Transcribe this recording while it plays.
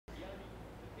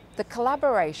The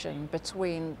collaboration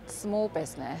between small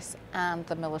business and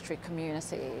the military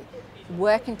community,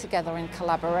 working together in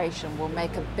collaboration, will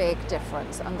make a big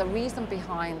difference. And the reason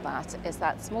behind that is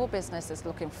that small business is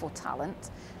looking for talent,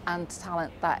 and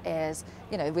talent that is,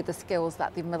 with the skills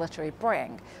that the military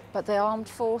bring. But the armed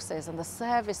forces and the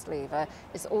service leaver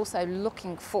is also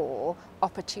looking for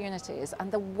opportunities,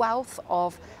 and the wealth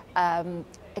of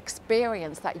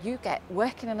experience that you get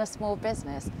working in a small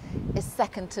business is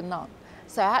second to none.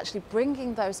 So actually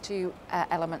bringing those two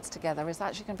elements together is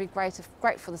actually going to be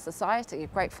great for the society,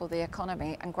 great for the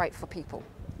economy, and great for people.